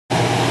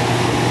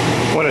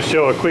going to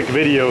show a quick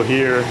video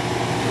here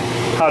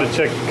how to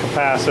check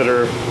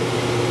capacitor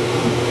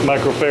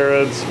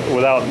microfarads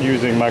without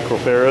using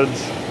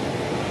microfarads.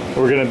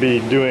 We're going to be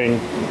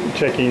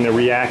checking the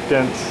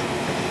reactance,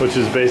 which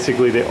is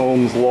basically the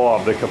Ohm's law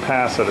of the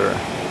capacitor.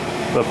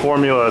 The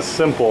formula is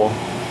simple.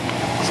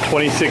 It's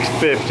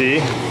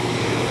 2650,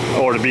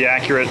 or to be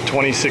accurate,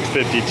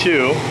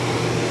 2652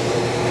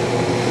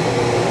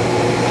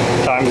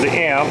 times the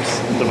amps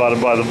divided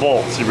by the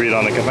volts you read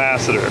on the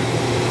capacitor.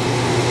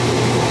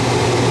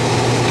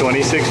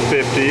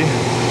 2650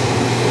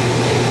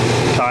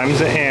 times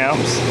the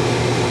amps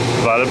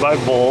divided by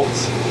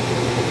volts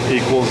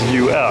equals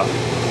UF.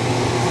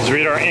 Let's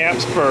read our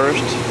amps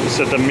first. We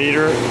set the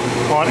meter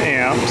on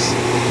amps.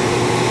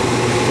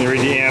 You read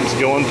the amps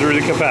going through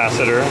the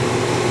capacitor.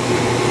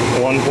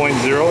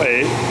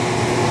 1.08.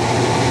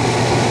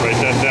 Write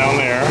that down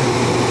there.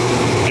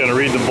 Going to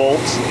read the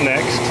volts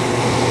next.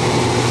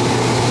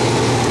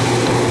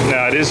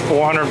 Now it is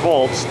 400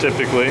 volts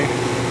typically,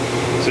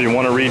 so you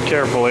want to read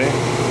carefully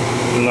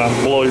and not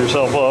blow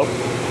yourself up.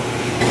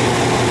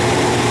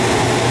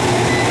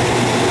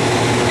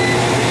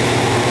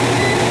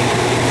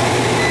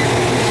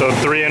 So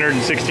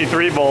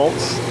 363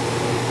 volts.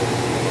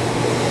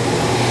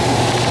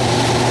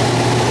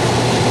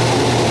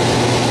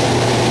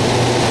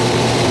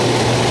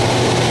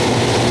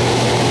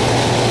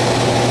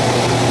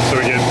 So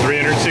we get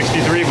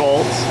 363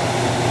 volts,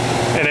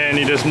 and then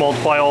you just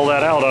multiply all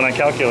that out on a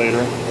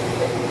calculator.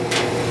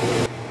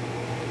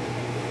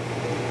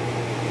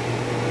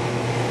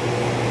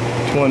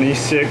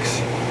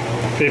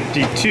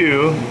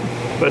 $26.52,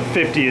 but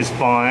 50 is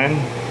fine,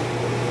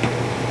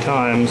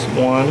 times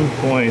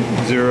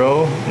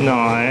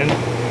 1.09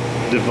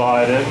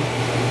 divided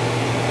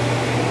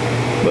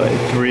by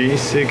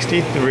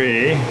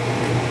 363.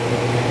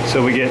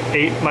 So we get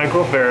 8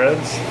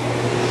 microfarads.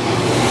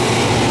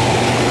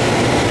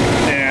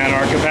 And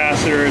our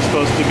capacitor is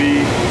supposed to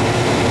be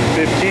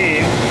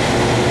 15.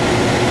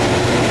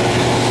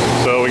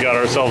 So we got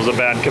ourselves a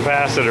bad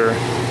capacitor.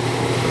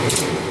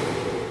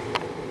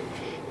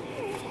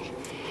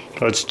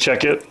 Let's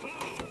check it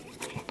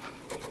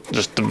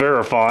just to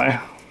verify.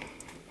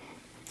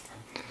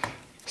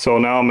 So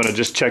now I'm going to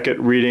just check it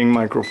reading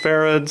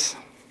microfarads.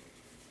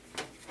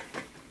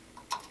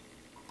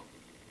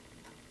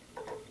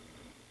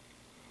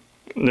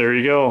 There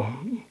you go,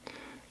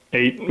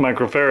 8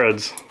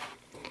 microfarads.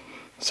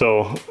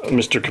 So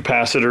Mr.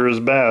 Capacitor is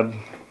bad.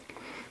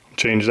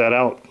 Change that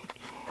out.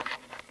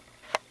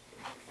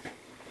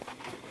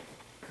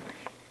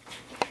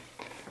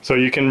 So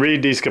you can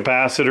read these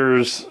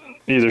capacitors,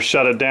 either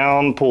shut it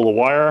down, pull the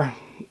wire,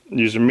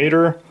 use your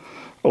meter,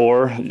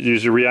 or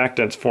use your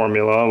reactance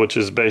formula, which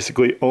is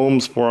basically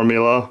Ohm's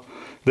formula.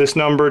 This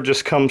number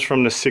just comes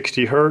from the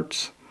 60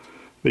 Hertz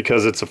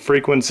because it's a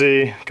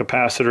frequency.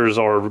 Capacitors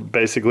are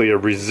basically a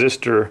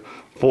resistor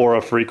for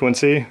a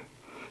frequency,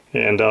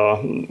 and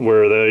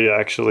where they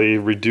actually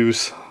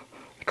reduce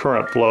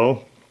current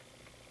flow.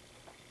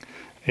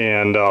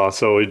 And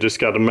so we just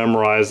got to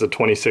memorize the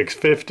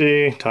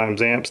 2650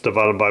 times amps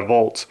divided by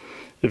volts.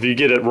 If you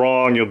get it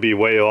wrong, you'll be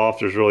way off.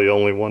 There's really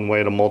only one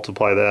way to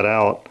multiply that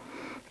out.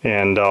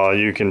 And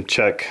you can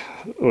check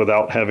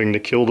without having to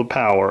kill the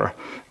power,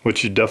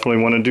 which you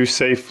definitely want to do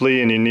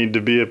safely, and you need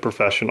to be a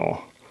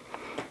professional.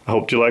 I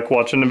hope you like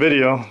watching the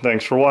video.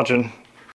 Thanks for watching.